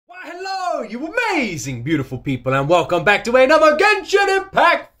Hello, you amazing, beautiful people, and welcome back to another Genshin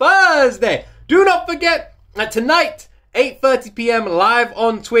Impact Thursday. Do not forget that tonight, 8:30 p.m. live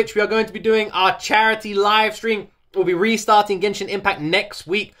on Twitch, we are going to be doing our charity live stream. We'll be restarting Genshin Impact next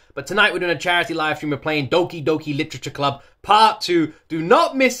week, but tonight we're doing a charity live stream. We're playing Doki Doki Literature Club Part 2. Do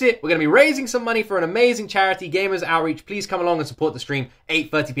not miss it. We're going to be raising some money for an amazing charity, Gamers Outreach. Please come along and support the stream,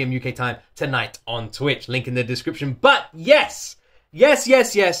 8:30 p.m. UK time tonight on Twitch. Link in the description. But yes,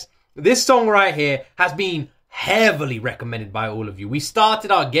 this song right here has been heavily recommended by all of you. We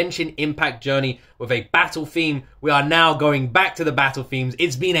started our Genshin Impact journey with a battle theme. We are now going back to the battle themes.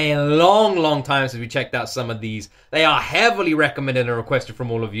 It's been a long time since we checked out some of these. They are heavily recommended and requested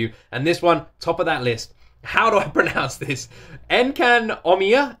from all of you. And this one, top of that list. How do I pronounce this?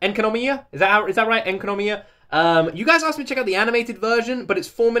 Enkanomiya? Is that right? Enkanomiya? You guys asked me to check out the animated version, but it's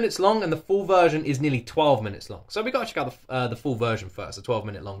 4 minutes long, and the full version is nearly 12 minutes long. So we got to check out the full version first, the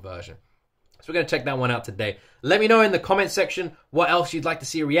 12-minute long version. So we're going to check that one out today. Let me know in the comment section what else you'd like to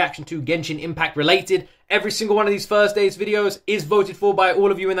see a reaction to Genshin Impact related. Every single one of these Thursdays videos is voted for by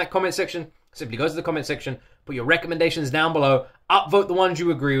all of you in that comment section. Simply go to the comment section, put your recommendations down below, upvote the ones you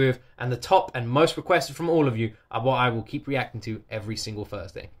agree with, and the top and most requested from all of you are what I will keep reacting to every single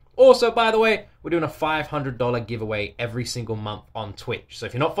Thursday. Also, by the way, we're doing a $500 giveaway every single month on Twitch. So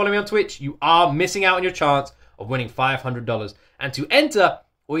if you're not following me on Twitch, you are missing out on your chance of winning $500. And to enter,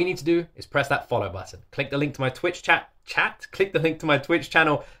 all you need to do is press that follow button. Click the link to my Twitch click the link to my Twitch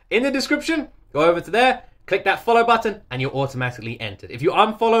channel in the description. Go over to there, click that follow button, and you're automatically entered. If you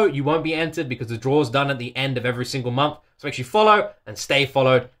unfollow, you won't be entered because the draw's done at the end of every single month. So make sure you follow and stay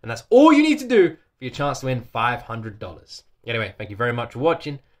followed. And that's all you need to do for your chance to win $500. Anyway, thank you very much for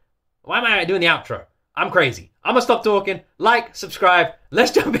watching. Why am I doing the outro? I'm crazy. I'm gonna stop talking. Like, subscribe.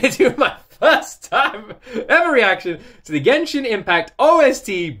 Let's jump into my first time ever reaction to the Genshin Impact OST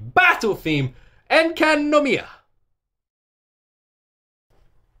battle theme, Enkanomiya.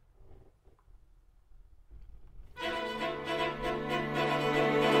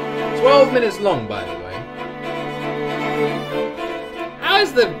 12 minutes long, by the way. How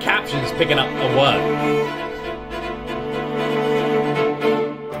is the captions picking up a word?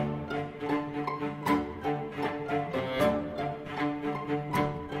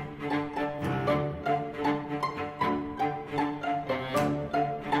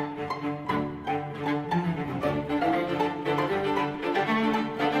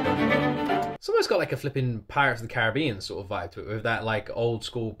 It's almost got like a flipping Pirates of the Caribbean sort of vibe to it, with that like old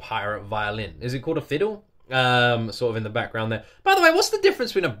school pirate violin. Is it called a fiddle? Sort of in the background there. By the way, what's the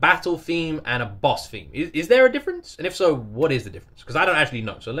difference between a battle theme and a boss theme? Is there a difference? And if so, what is the difference? Because I don't actually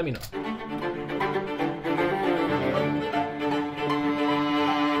know, so let me know.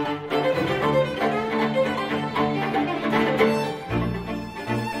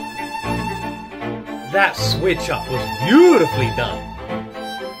 That switch up was beautifully done.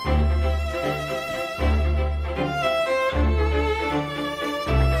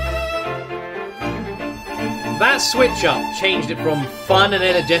 That switch up changed it from fun and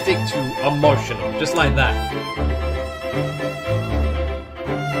energetic to emotional, just like that.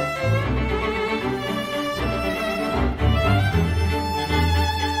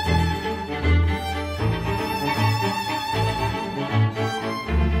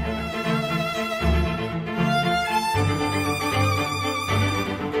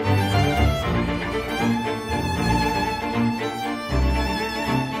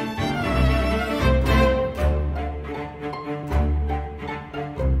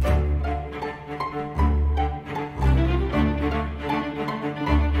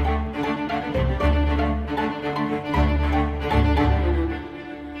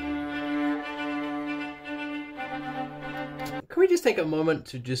 Can we just take a moment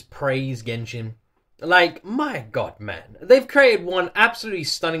to just praise Genshin? Like, my god, man. They've created one absolutely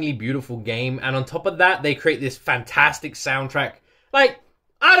stunningly beautiful game, and on top of that, they create this fantastic soundtrack. Like,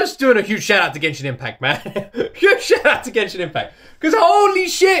 I'm just doing a huge shout out to Genshin Impact, man. Huge shout out to Genshin Impact. Because holy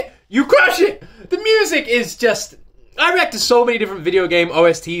shit, you crush it! The music is just... I react to so many different video game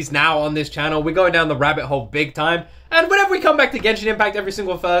OSTs now on this channel. We're going down the rabbit hole big time. And whenever we come back to Genshin Impact every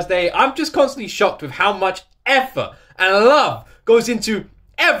single Thursday, I'm just constantly shocked with how much effort and love goes into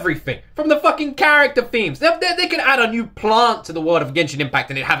everything. From the fucking character themes. They could add a new plant to the world of Genshin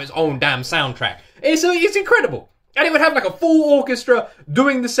Impact and it'd have its own damn soundtrack. It's incredible. And it would have like a full orchestra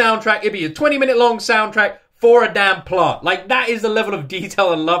doing the soundtrack. It'd be a 20-minute long soundtrack for a damn plant. Like, that is the level of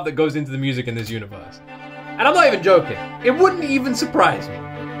detail and love that goes into the music in this universe. And I'm not even joking. It wouldn't even surprise me.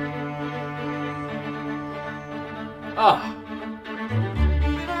 Ah.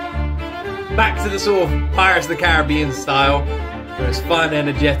 Back to the sort of Pirates of the Caribbean style. But it's fun,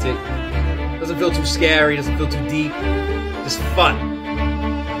 energetic. Doesn't feel too scary, doesn't feel too deep. Just fun.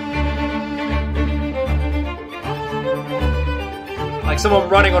 Like someone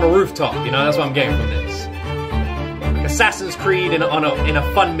running on a rooftop, you know, that's what I'm getting from this. Like Assassin's Creed in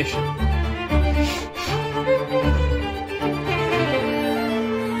a fun mission.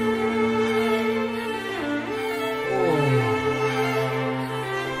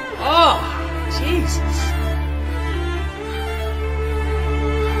 Oh, Jesus.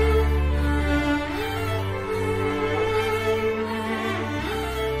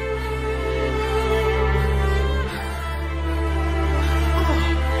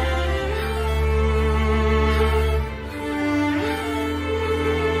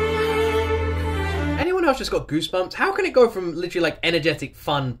 Anyone else just got goosebumps? How can it go from literally like energetic,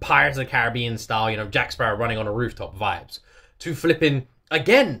 fun, Pirates of the Caribbean style, you know, Jack Sparrow running on a rooftop vibes, to flipping,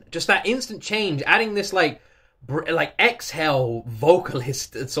 again, just that instant change, adding this like exhale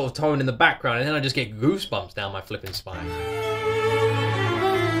vocalist sort of tone in the background, and then I just get goosebumps down my flipping spine.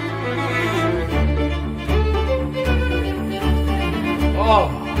 Oh.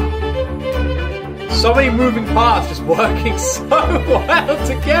 So many moving parts just working so well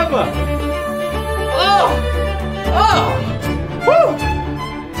together. Oh! Oh! Woo!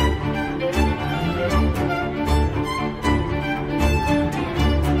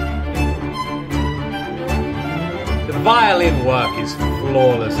 The violin work is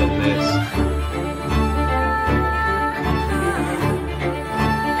flawless on this.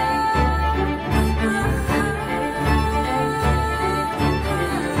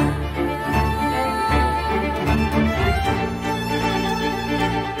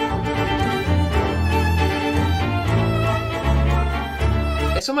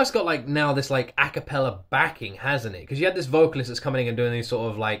 It's almost got like now this like a cappella backing, hasn't it? Because you had this vocalist that's coming in and doing these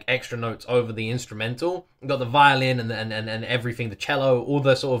sort of like extra notes over the instrumental. You've got the violin and everything, the cello, all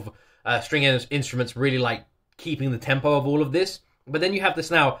the sort of string instruments really like keeping the tempo of all of this. But then you have this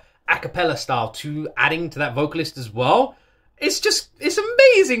now a cappella style to adding to that vocalist as well. It's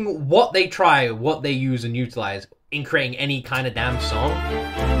amazing what they try, what they use and utilize in creating any kind of damn song.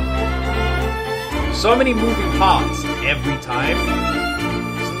 So many moving parts every time.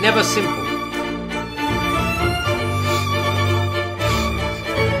 Never simple.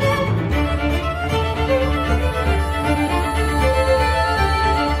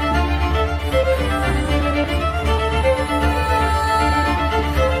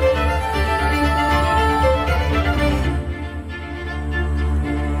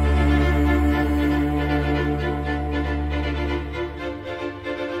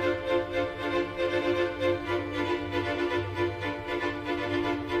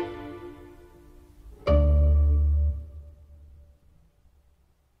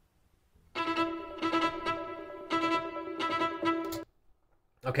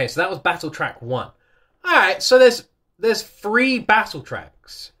 Okay, so that was battle track 1. Alright, so there's 3 battle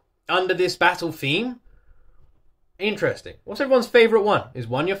tracks under this battle theme. Interesting. What's everyone's favourite one? Is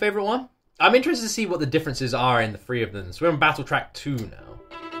 1 your favourite one? I'm interested to see what the differences are in the 3 of them. So we're on battle track 2 now.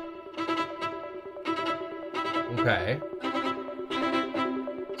 Okay.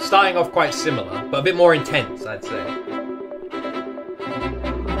 Starting off quite similar, but a bit more intense, I'd say.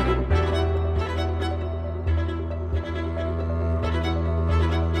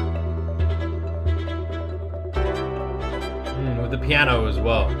 The piano as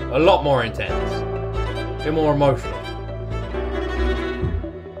well. A lot more intense. A bit more emotional.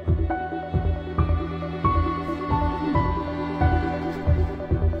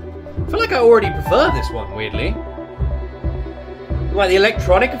 I feel like I already prefer this one, weirdly. Like the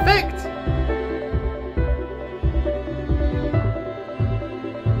electronic effect.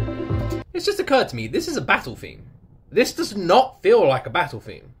 It's just occurred to me, this is a battle theme. This does not feel like a battle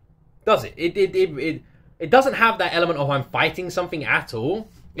theme. Does it? It doesn't have that element of I'm fighting something at all.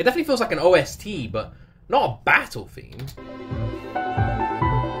 It definitely feels like an OST, but not a battle theme.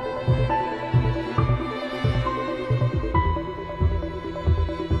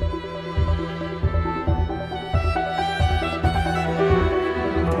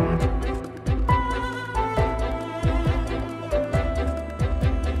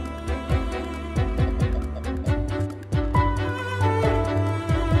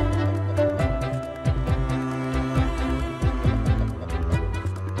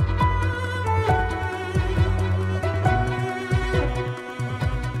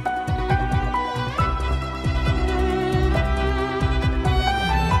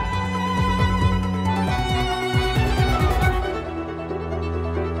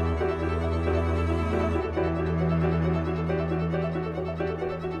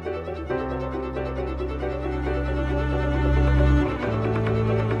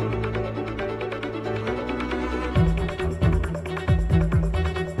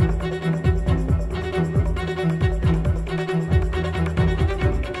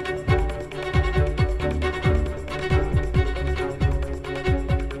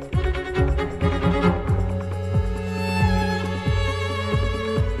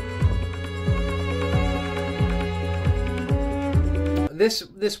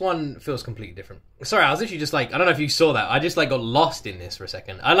 this one feels completely different. Sorry, I was literally just like, I don't know if you saw that. I just like got lost in this for a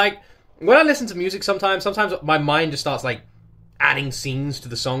second. I like, when I listen to music sometimes my mind just starts like adding scenes to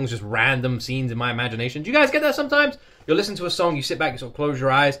the songs, just random scenes in my imagination. Do you guys get that sometimes? You'll listen to a song, you sit back, you sort of close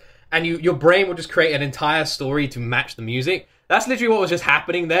your eyes, and your brain will just create an entire story to match the music. That's literally what was just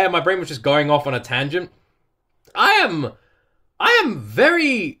happening there. My brain was just going off on a tangent. I am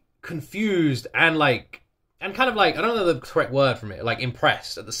very confused and kind of like, I don't know the correct word from it, like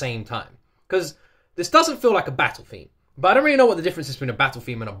impressed at the same time. Because this doesn't feel like a battle theme. But I don't really know what the difference is between a battle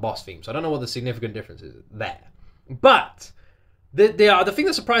theme and a boss theme. So I don't know what the significant difference is there. But the thing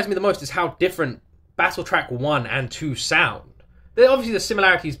that surprised me the most is how different Battle Track 1 and 2 sound. They're obviously the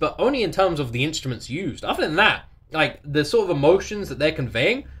similarities, but only in terms of the instruments used. Other than that, like the sort of emotions that they're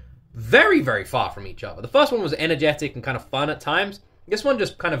conveying, very, very far from each other. The first one was energetic and kind of fun at times. This one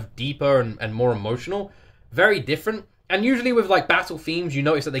just kind of deeper and more emotional. Very different. And usually with like battle themes, you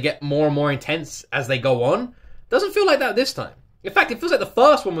notice that they get more and more intense as they go on. Doesn't feel like that this time. In fact, it feels like the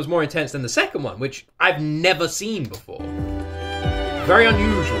first one was more intense than the second one, which I've never seen before. Very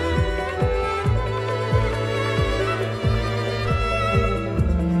unusual.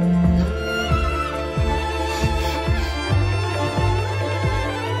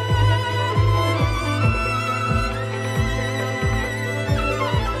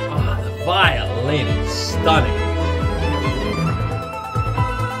 Ah, the violin is stunning.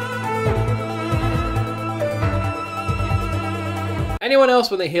 Anyone else,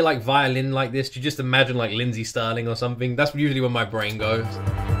 when they hear like violin like this, do you just imagine like Lindsay Sterling or something? That's usually where my brain goes.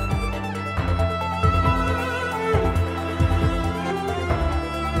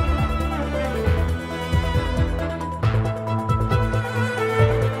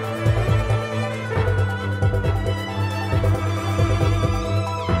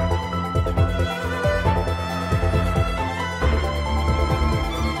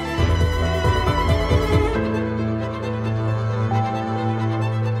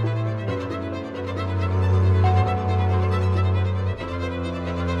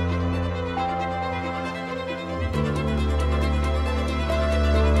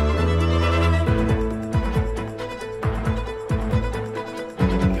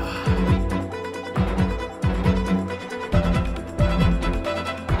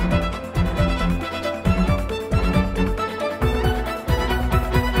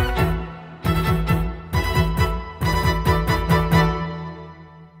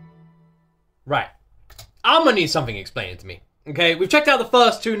 Right. I'm gonna need something explained to me. Okay, we've checked out the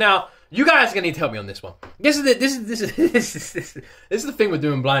first two now. You guys are gonna need to help me on this one. This is the thing with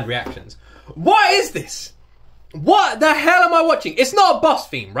doing blind reactions. What is this? What the hell am I watching? It's not a boss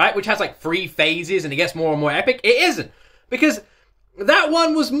theme, right? Which has like 3 phases and it gets more and more epic. It isn't. Because that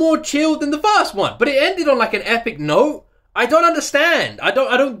one was more chilled than the first one. But it ended on like an epic note. I don't understand. I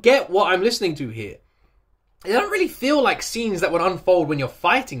don't get what I'm listening to here. They don't really feel like scenes that would unfold when you're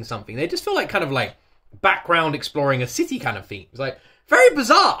fighting something. They just feel like kind of like background exploring a city kind of theme. It's like very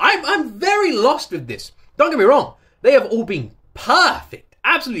bizarre. I'm very lost with this. Don't get me wrong. They have all been perfect.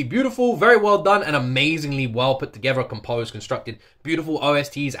 Absolutely beautiful, very well done, and amazingly well put together, composed, constructed, beautiful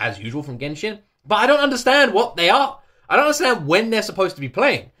OSTs as usual from Genshin. But I don't understand what they are. I don't understand when they're supposed to be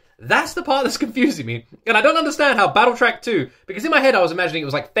playing. That's the part that's confusing me. And I don't understand how Battle Track 2, because in my head I was imagining it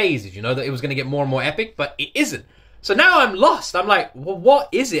was like phases, you know, that it was going to get more and more epic, but it isn't. So now I'm lost. I'm like, well, what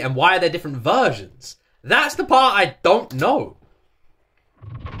is it and why are there different versions? That's the part I don't know.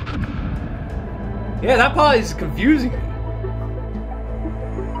 Yeah, that part is confusing me.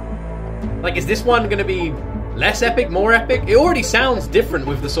 Like, is this one going to be less epic, more epic? It already sounds different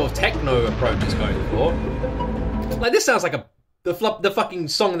with the sort of techno approach it's going for. Like, this sounds like the fucking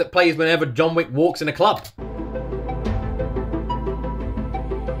song that plays whenever John Wick walks in a club.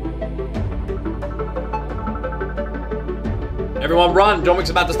 Everyone run, John Wick's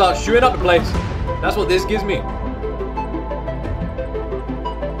about to start shooting up the place. That's what this gives me. A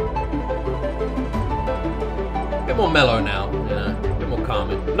bit more mellow now, you know, a bit more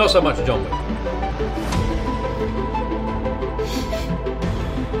calming. Not so much John Wick.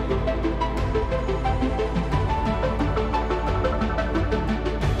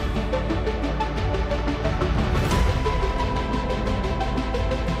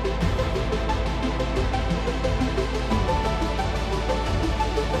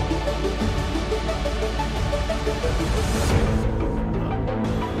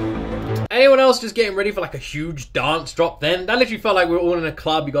 Anyone else just getting ready for like a huge dance drop then? That literally felt like we were all in a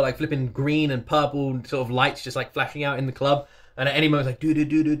club. You got like flipping green and purple sort of lights just like flashing out in the club. And at any moment it's like do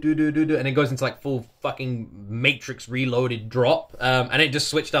and it goes into like full fucking Matrix Reloaded drop. And it just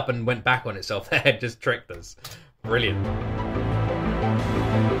switched up and went back on itself. It just tricked us. Brilliant.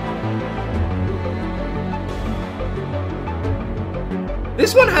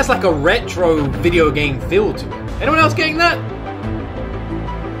 This one has like a retro video game feel to it. Anyone else getting that?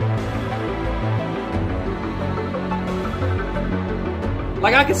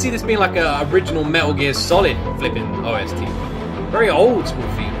 Like, I could see this being like a original Metal Gear Solid flipping OST. Very old school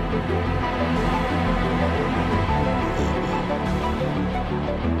feel.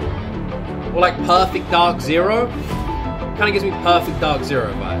 Or like Perfect Dark Zero. Kind of gives me Perfect Dark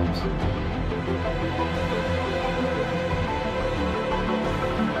Zero vibes.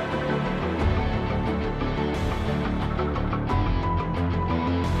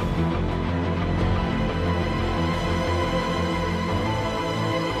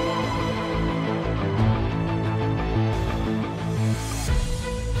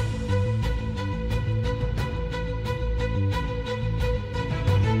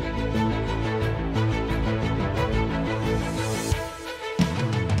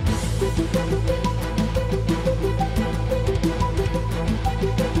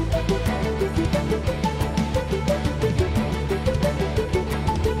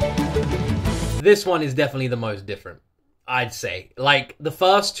 This one is definitely the most different, I'd say. Like, the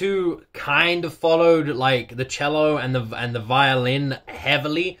first two kind of followed like the cello and the violin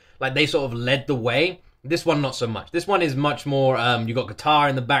heavily. Like, they sort of led the way. This one, not so much. This one is much more, you got guitar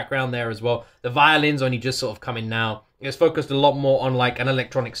in the background there as well. The violin's only just sort of coming now. It's focused a lot more on like an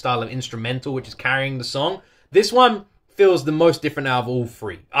electronic style of instrumental, which is carrying the song. This one feels the most different out of all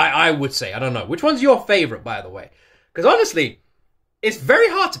three. I would say. I don't know. Which one's your favorite, by the way? Because honestly, it's very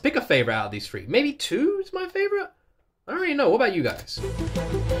hard to pick a favorite out of these three. Maybe 2 is my favorite? I don't really know. What about you guys?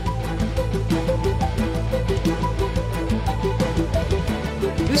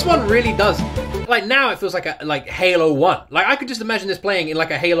 This one really does. Like, now it feels like Halo 1. Like, I could just imagine this playing in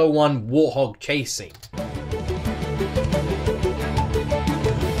like a Halo 1 Warthog chase scene.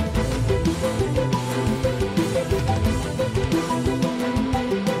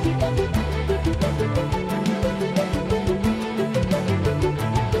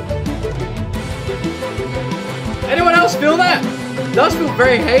 Anyone else feel that? It does feel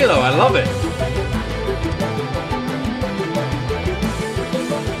very Halo. I love it.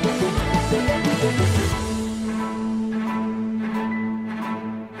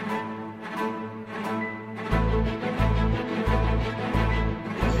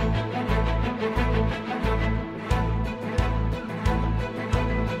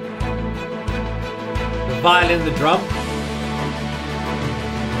 The violin, the drum.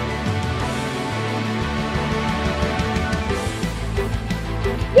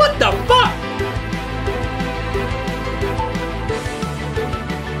 What the fuck?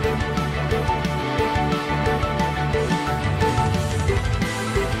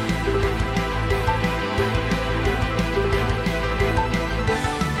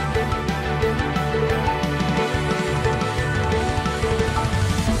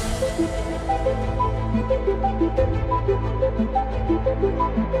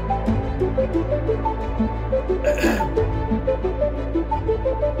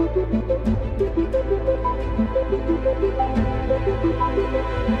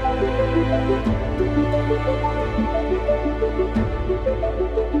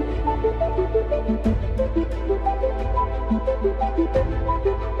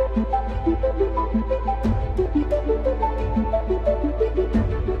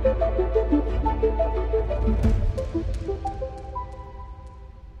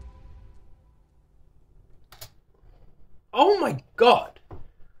 Oh my god.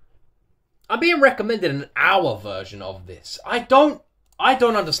 I'm being recommended an hour version of this. I don't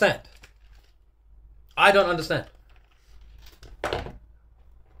understand. I don't understand.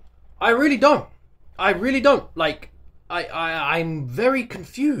 I really don't. I really don't. Like, I'm very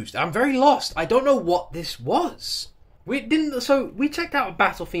confused. I'm very lost. I don't know what this was. We checked out a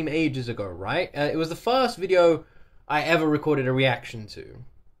battle theme ages ago, right? It was the first video I ever recorded a reaction to.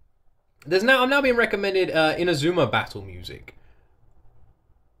 I'm now being recommended Inazuma battle music.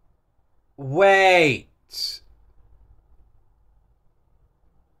 Wait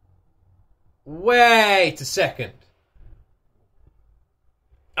a second.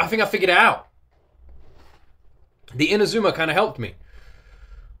 I think I figured it out. The Inazuma kind of helped me.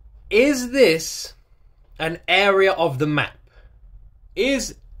 Is this an area of the map?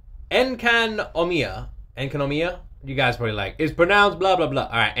 Is Enkanomiya, you guys probably like, is pronounced blah blah blah.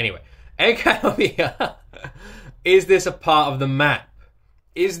 Alright, anyway. Enkanomiya, is this a part of the map?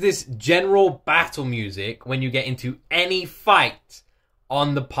 Is this general battle music when you get into any fight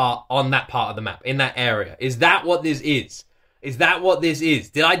on that part of the map, in that area? Is that what this is? Is that what this is?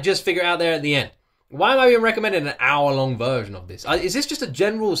 Did I just figure it out there at the end? Why am I being recommended an hour-long version of this? Is this just a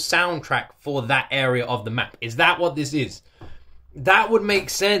general soundtrack for that area of the map? Is that what this is? That would make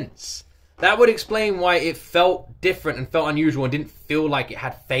sense. That would explain why it felt different and felt unusual and didn't feel like it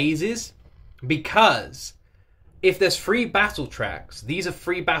had phases. Because if there's free battle tracks, these are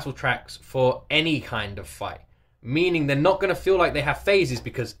free battle tracks for any kind of fight. Meaning they're not going to feel like they have phases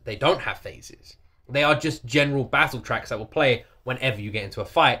because they don't have phases. They are just general battle tracks that will play whenever you get into a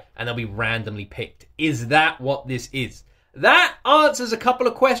fight, and they'll be randomly picked. Is that what this is? That answers a couple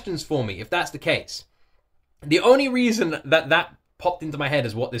of questions for me, if that's the case. The only reason that popped into my head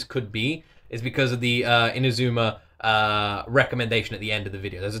as what this could be is because of the Inazuma recommendation at the end of the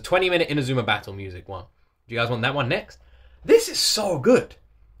video. There's a 20-minute Inazuma battle music one. Do you guys want that one next? This is so good.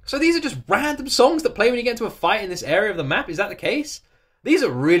 So these are just random songs that play when you get into a fight in this area of the map. Is that the case? These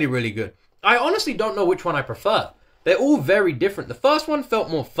are really, really good. I honestly don't know which one I prefer. They're all very different. The first one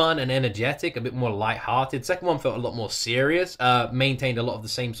felt more fun and energetic, a bit more lighthearted. Second one felt a lot more serious, maintained a lot of the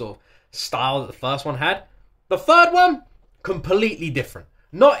same sort of style that the first one had. The third one, completely different.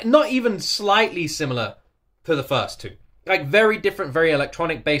 Not even slightly similar to the first two. Like, very different, very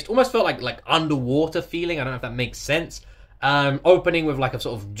electronic based. Almost felt like underwater feeling. I don't know if that makes sense. Opening with like a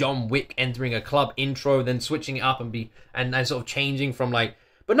sort of John Wick entering a club intro, then switching it up and sort of changing from like...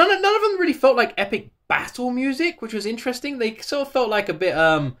 But none of them really felt like epic battle music, which was interesting. They sort of felt like a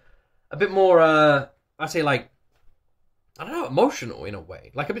bit more, I'd say like, I don't know, emotional in a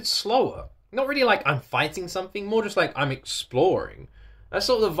way. Like a bit slower. Not really like I'm fighting something, more just like I'm exploring. That's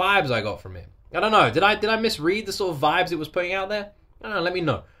sort of the vibes I got from it. I don't know, did I misread the sort of vibes it was putting out there? I don't know, let me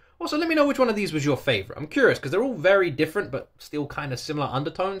know. Also, let me know which one of these was your favorite. I'm curious, because they're all very different, but still kind of similar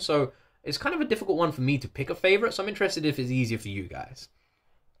undertones, so it's kind of a difficult one for me to pick a favorite, so I'm interested if it's easier for you guys.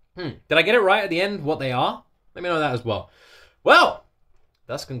 Did I get it right at the end, what they are? Let me know that as well. Well,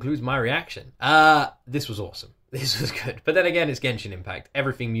 thus concludes my reaction. This was awesome. This was good. But then again, it's Genshin Impact.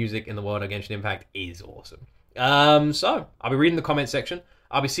 Everything music in the world of Genshin Impact is awesome. So, I'll be reading the comment section.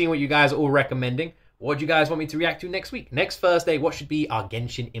 I'll be seeing what you guys are all recommending. What do you guys want me to react to next week? Next Thursday, what should be our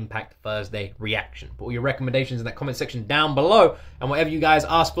Genshin Impact Thursday reaction? Put all your recommendations in that comment section down below. And whatever you guys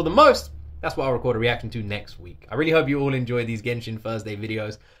ask for the most, that's what I'll record a reaction to next week. I really hope you all enjoy these Genshin Thursday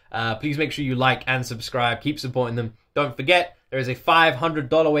videos. Please make sure you like and subscribe. Keep supporting them. Don't forget, there is a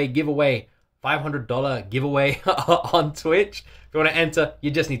 $500 giveaway. $500 giveaway on Twitch. If you want to enter,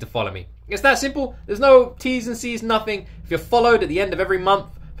 you just need to follow me. It's that simple. There's no T's and C's, nothing. If you're followed at the end of every month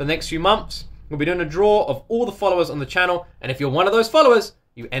for the next few months, we'll be doing a draw of all the followers on the channel. And if you're one of those followers,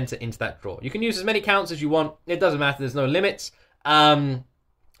 you enter into that draw. You can use as many counts as you want. It doesn't matter. There's no limits.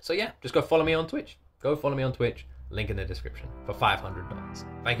 So yeah, just go follow me on Twitch. Go follow me on Twitch. Link in the description for $500.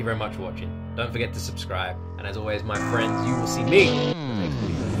 Thank you very much for watching. Don't forget to subscribe. And as always, my friends, you will see me